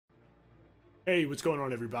Hey, what's going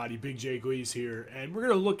on, everybody? Big J Gleez here, and we're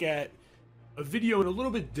going to look at a video in a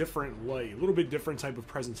little bit different light, a little bit different type of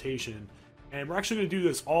presentation. And we're actually going to do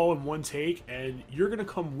this all in one take, and you're going to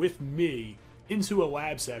come with me into a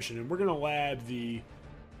lab session, and we're going to lab the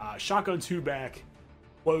shotgun two-back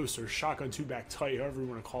close or shotgun two-back tight, however you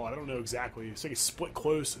want to call it. I don't know exactly. It's like a split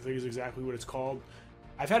close, I think is exactly what it's called.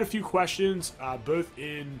 I've had a few questions, both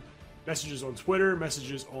in messages on Twitter,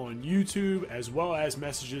 messages on YouTube, as well as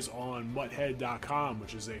messages on mutthead.com,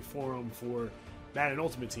 which is a forum for Madden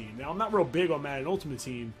Ultimate Team. Now, I'm not real big on Madden Ultimate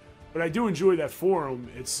Team, but I do enjoy that forum.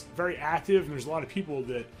 It's very active, and there's a lot of people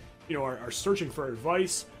that are searching for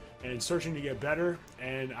advice and searching to get better.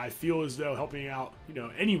 And I feel as though helping out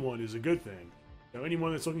anyone is a good thing.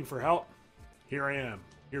 Anyone that's looking for help, here I am,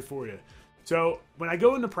 here for you. So when I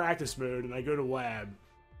go into practice mode and I go to lab,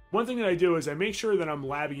 one thing that I do is I make sure that I'm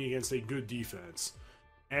labbing against a good defense.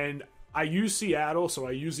 And I use Seattle, so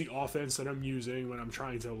I use the offense that I'm using when I'm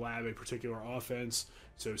trying to lab a particular offense.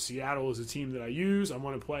 So Seattle is a team that I use. I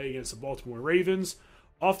want to play against the Baltimore Ravens.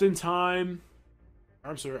 Oftentimes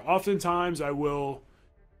I will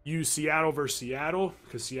use Seattle versus Seattle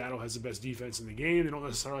because Seattle has the best defense in the game. They don't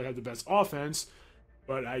necessarily have the best offense,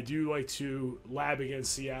 but I do like to lab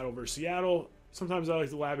against Seattle versus Seattle. Sometimes I like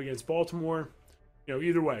to lab against Baltimore.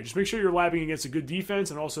 Either way, just make sure you're labbing against a good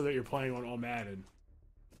defense and also that you're playing on all Madden.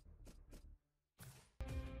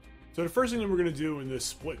 So the first thing that we're going to do in this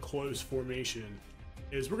split close formation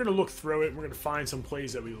is we're going to look through it and we're going to find some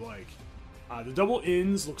plays that we like. The double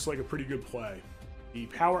ins looks like a pretty good play. The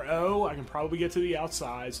power O, I can probably get to the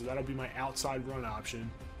outside, so that'll be my outside run option.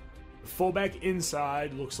 The fullback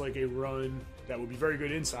inside looks like a run that would be very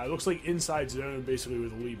good inside. It looks like inside zone basically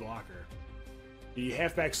with a lead blocker. The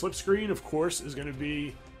halfback slip screen, of course, is going to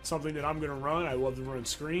be something that I'm going to run. I love to run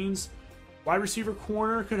screens. Wide receiver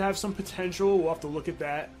corner could have some potential. We'll have to look at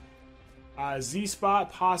that.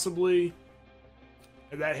 Z-spot, possibly.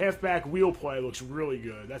 And that halfback wheel play looks really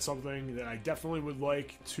good. That's something that I definitely would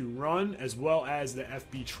like to run, as well as the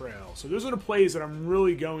FB trail. So those are the plays that I'm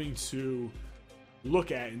really going to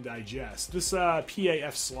look at and digest. This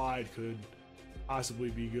PAF slide could possibly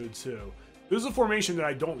be good too. This is a formation that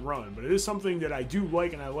I don't run, but it is something that I do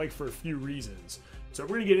like, and I like for a few reasons. So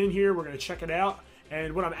we're going to get in here, we're going to check it out,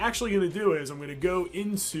 and what I'm actually going to do is I'm going to go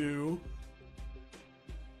into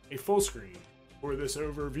a full screen for this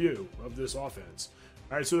overview of this offense.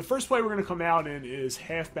 All right, so the first play we're going to come out in is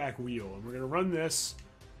halfback wheel, and we're going to run this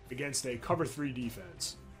against a cover 3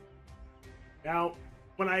 defense. Now,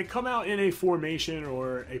 when I come out in a formation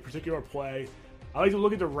or a particular play, I like to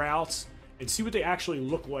look at the routes and see what they actually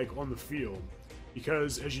look like on the field.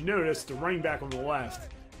 Because, as you notice, the running back on the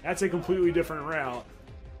left, that's a completely different route,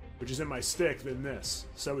 which is in my stick, than this.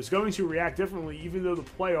 So it's going to react differently, even though the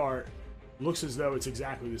play art looks as though it's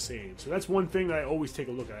exactly the same. So that's one thing that I always take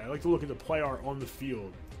a look at. I like to look at the play art on the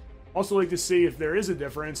field. Also like to see if there is a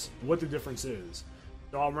difference, what the difference is.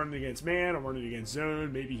 So I'm running against man, I'm running against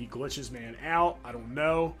zone, maybe he glitches man out, I don't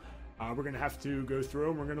know. We're going to have to go through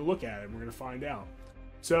and we're going to look at it and we're going to find out.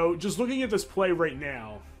 So just looking at this play right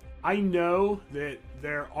now, I know that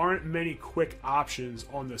there aren't many quick options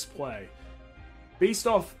on this play. Based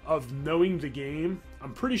off of knowing the game,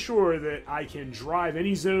 I'm pretty sure that I can drive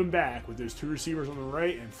any zone back with those two receivers on the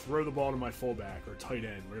right and throw the ball to my fullback or tight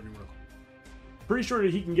end, whatever you want to call it. Pretty sure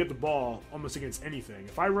that he can get the ball almost against anything.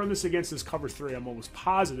 If I run this against this cover 3, I'm almost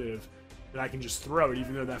positive that I can just throw it,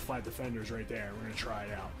 even though that flat defender is right there. We're going to try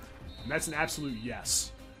it out. And that's an absolute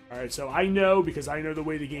yes. All right, so I know, because I know the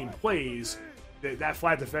way the game plays, that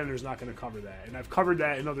flat defender is not going to cover that. And I've covered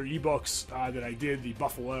that in other ebooks that I did, the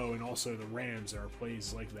Buffalo and also the Rams. There are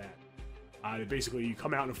plays like that. Basically, you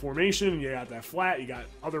come out in a formation, and you got that flat, you got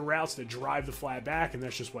other routes that drive the flat back, and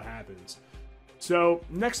that's just what happens. So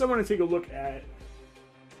next I want to take a look at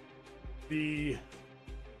the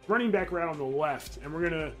running back route on the left, and we're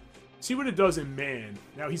going to see what it does in man.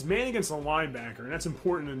 Now, he's man against a linebacker, and that's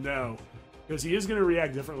important to know, because he is going to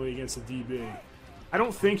react differently against the DB. I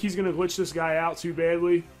don't think he's going to glitch this guy out too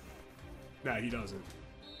badly. No, he doesn't.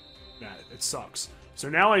 Nah, it sucks. So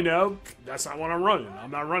now I know that's not what I'm running.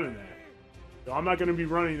 I'm not running that. So I'm not going to be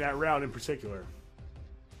running that route in particular.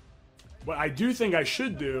 What I do think I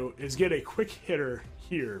should do is get a quick hitter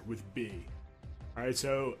here with B. All right,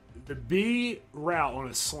 so the B route on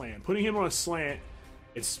a slant, putting him on a slant,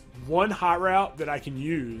 it's one hot route that I can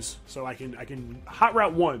use, so I can hot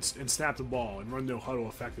route once and snap the ball and run no huddle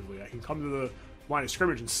effectively. I can come to the line of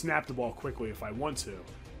scrimmage and snap the ball quickly if I want to.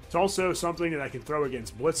 It's also something that I can throw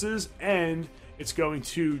against blitzes, and it's going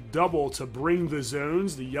to double to bring the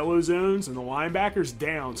zones, the yellow zones, and the linebackers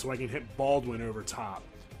down so I can hit Baldwin over top.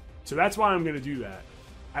 So that's why I'm going to do that.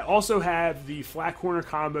 I also have the flat corner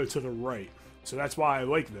combo to the right. So that's why I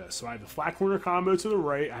like this. So I have the flat corner combo to the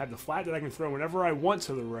right. I have the flat that I can throw whenever I want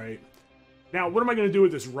to the right. Now, what am I going to do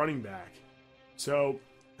with this running back? So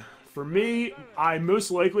for me, I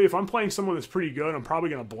most likely, if I'm playing someone that's pretty good, I'm probably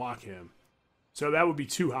going to block him. So that would be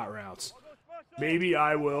 2 hot routes. Maybe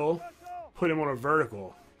I will put him on a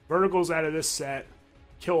vertical. Verticals out of this set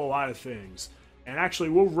kill a lot of things. And actually,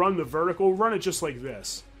 we'll run the vertical, run it just like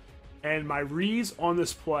this. And my reads on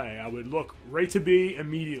this play, I would look right to B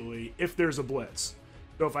immediately if there's a blitz.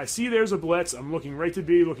 So if I see there's a blitz, I'm looking right to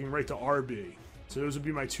B, looking right to RB. So those would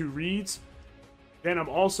be my 2 reads. Then I'm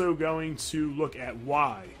also going to look at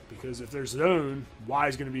Y, because if there's zone, Y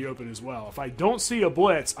is going to be open as well. If I don't see a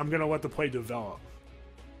blitz, I'm going to let the play develop.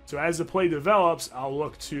 So as the play develops, I'll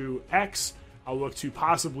look to X, I'll look to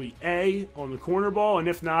possibly A on the corner ball, and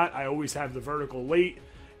if not, I always have the vertical late,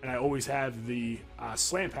 and I always have the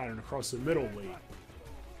slant pattern across the middle late.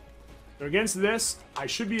 So against this, I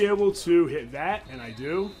should be able to hit that, and I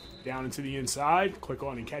do, down into the inside, click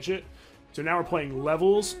on and catch it. So now we're playing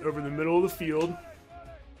levels over the middle of the field,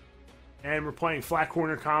 and we're playing flat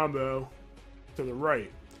corner combo to the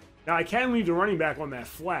right. Now I can leave the running back on that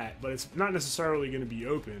flat, but it's not necessarily going to be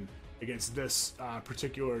open against this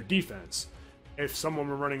particular defense. If someone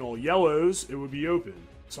were running all yellows, it would be open.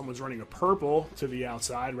 If someone's running a purple to the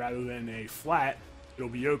outside rather than a flat, it'll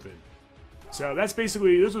be open. So that's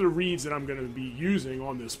basically, those are the reads that I'm going to be using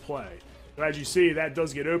on this play. So as you see, that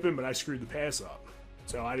does get open, but I screwed the pass up.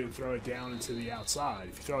 So I didn't throw it down into the outside.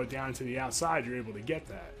 If you throw it down into the outside, you're able to get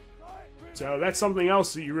that. So that's something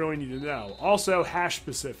else that you really need to know. Also, hash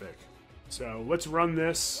specific. So let's run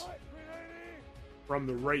this from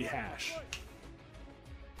the right hash.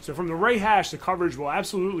 So from the right hash, the coverage will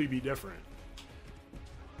absolutely be different.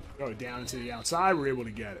 Throw it down into the outside, we're able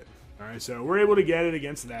to get it. All right, so we're able to get it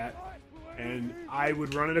against that. And I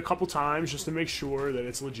would run it a couple times just to make sure that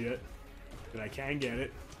it's legit, that I can get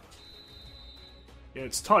it. Yeah,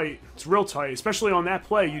 it's tight. It's real tight, especially on that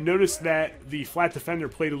play. You notice that the flat defender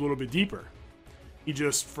played a little bit deeper. He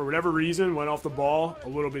just, for whatever reason, went off the ball a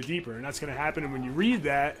little bit deeper. And that's going to happen. And when you read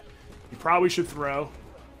that, you probably should throw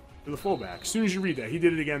to the fullback. As soon as you read that, he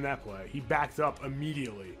did it again that play. He backed up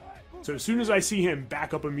immediately. So as soon as I see him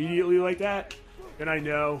back up immediately like that, then I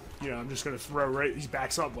know, I'm just going to throw right. He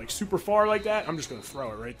backs up like super far like that. I'm just going to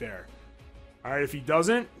throw it right there. All right, if he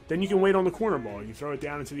doesn't, then you can wait on the corner ball. You can throw it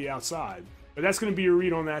down into the outside. But that's going to be your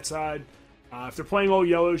read on that side. If they're playing all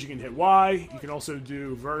yellows, you can hit Y. You can also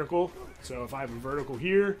do vertical. So if I have a vertical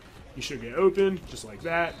here, he should get open, just like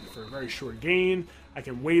that, for a very short gain. I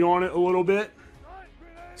can wait on it a little bit.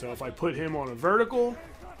 So if I put him on a vertical,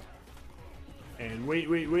 and wait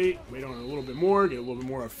on it a little bit more, get a little bit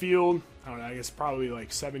more of field. I don't know, I guess probably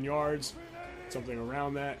like 7 yards, something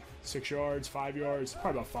around that. 6 yards, 5 yards,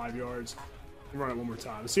 probably about 5 yards. Run it one more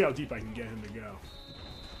time. Let's see how deep I can get him to go.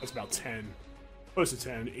 That's about 10. Close to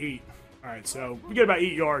 10, 8. All right, so we get about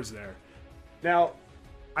 8 yards there. Now,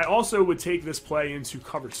 I also would take this play into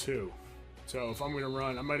cover 2. So if I'm going to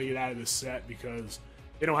run, I'm going to get out of this set because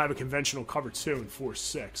they don't have a conventional cover 2 in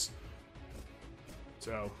 4-6.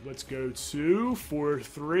 So let's go to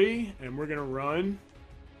 4-3, and we're going to run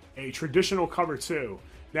a traditional cover 2.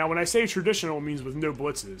 Now, when I say traditional, it means with no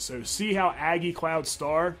blitzes. So see how Aggie, Cloud,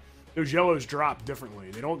 Star, those yellows drop differently.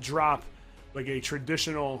 They don't drop like a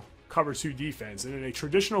traditional cover 2 defense. And in a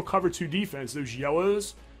traditional cover 2 defense, those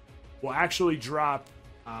yellows will actually drop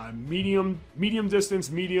medium distance,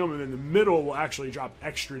 medium, and then the middle will actually drop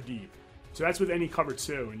extra deep. So that's with any cover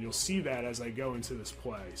 2, and you'll see that as I go into this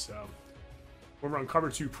play. So we'll run cover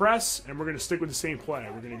 2 press, and we're going to stick with the same play.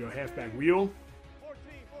 We're going to go halfback wheel,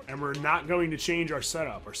 and we're not going to change our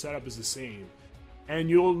setup. Our setup is the same. And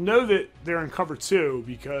you'll know that they're in cover 2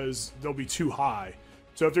 because they'll be too high.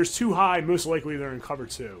 So if there's too high, most likely they're in cover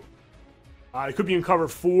 2. It could be in cover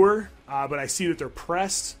 4, but I see that they're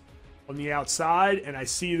pressed on the outside, and I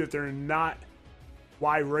see that they're not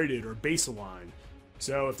Y-rated or base aligned.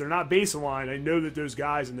 So if they're not base aligned, I know that those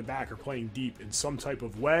guys in the back are playing deep in some type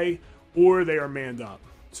of way, or they are manned up.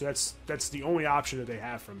 So that's the only option that they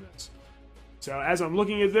have from this. So as I'm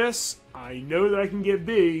looking at this, I know that I can get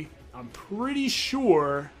B. I'm pretty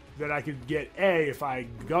sure that I could get A if I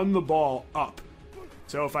gun the ball up.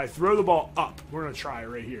 So if I throw the ball up, we're going to try it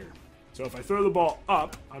right here. So if I throw the ball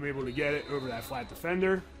up, I'm able to get it over that flat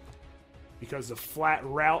defender because the flat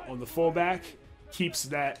route on the fullback keeps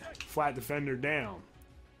that flat defender down.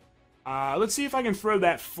 Let's see if I can throw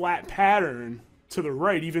that flat pattern to the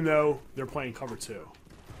right even though they're playing cover 2.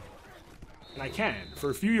 And I can. For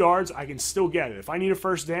a few yards, I can still get it. If I need a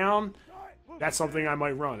first down, that's something I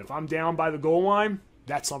might run. If I'm down by the goal line,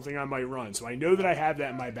 that's something I might run. So I know that I have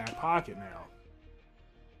that in my back pocket now.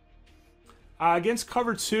 Against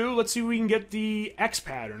cover 2, let's see if we can get the X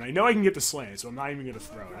pattern. I know I can get the slant, so I'm not even going to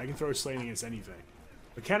throw it. I can throw a slant against anything.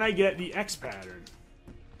 But can I get the X pattern?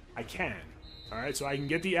 I can. Alright, so I can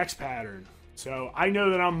get the X pattern. So I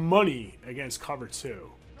know that I'm money against cover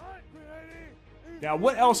 2. Now,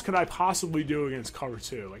 what else could I possibly do against cover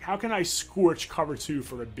 2? Like, how can I scorch cover 2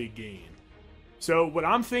 for a big gain? So what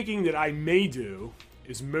I'm thinking that I may do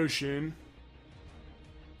is motion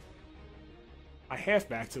my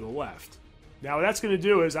halfback to the left. Now what that's going to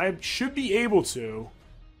do is I should be able to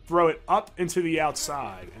throw it up into the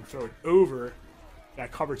outside and throw it over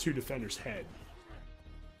that cover 2 defender's head.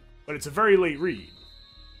 But it's a very late read.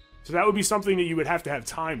 So that would be something that you would have to have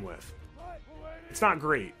time with. It's not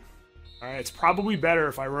great. Alright, it's probably better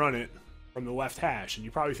if I run it from the left hash. And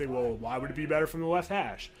you probably think, well, why would it be better from the left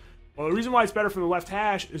hash? Well, the reason why it's better from the left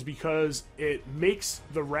hash is because it makes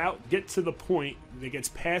the route get to the point that gets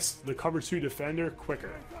past the cover 2 defender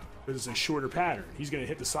quicker. Because it's a shorter pattern. He's going to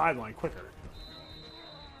hit the sideline quicker.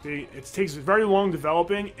 See, it takes very long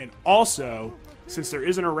developing, and also, since there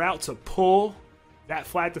isn't a route to pull that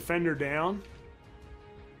flat defender down,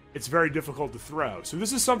 it's very difficult to throw. So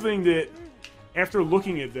this is something that, after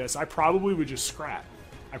looking at this, I probably would just scrap.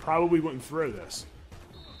 I probably wouldn't throw this.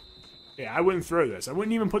 Yeah, I wouldn't throw this. I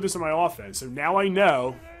wouldn't even put this in my offense. So now I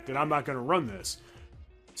know that I'm not going to run this.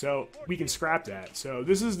 So we can scrap that. So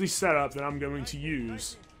this is the setup that I'm going to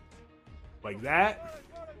use. Like that,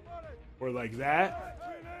 or like that,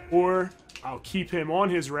 or I'll keep him on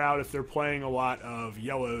his route if they're playing a lot of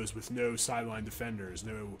yellows with no sideline defenders,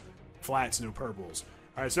 no flats, no purples.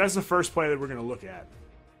 All right, so that's the first play that we're going to look at.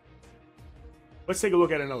 Let's take a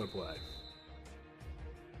look at another play.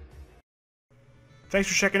 Thanks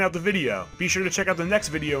for checking out the video. Be sure to check out the next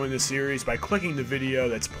video in this series by clicking the video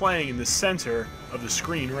that's playing in the center of the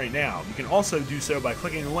screen right now. You can also do so by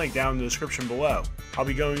clicking the link down in the description below. I'll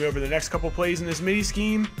be going over the next couple plays in this mini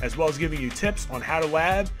scheme, as well as giving you tips on how to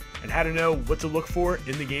lab and how to know what to look for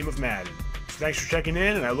in the game of Madden. So thanks for checking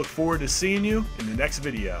in, and I look forward to seeing you in the next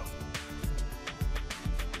video.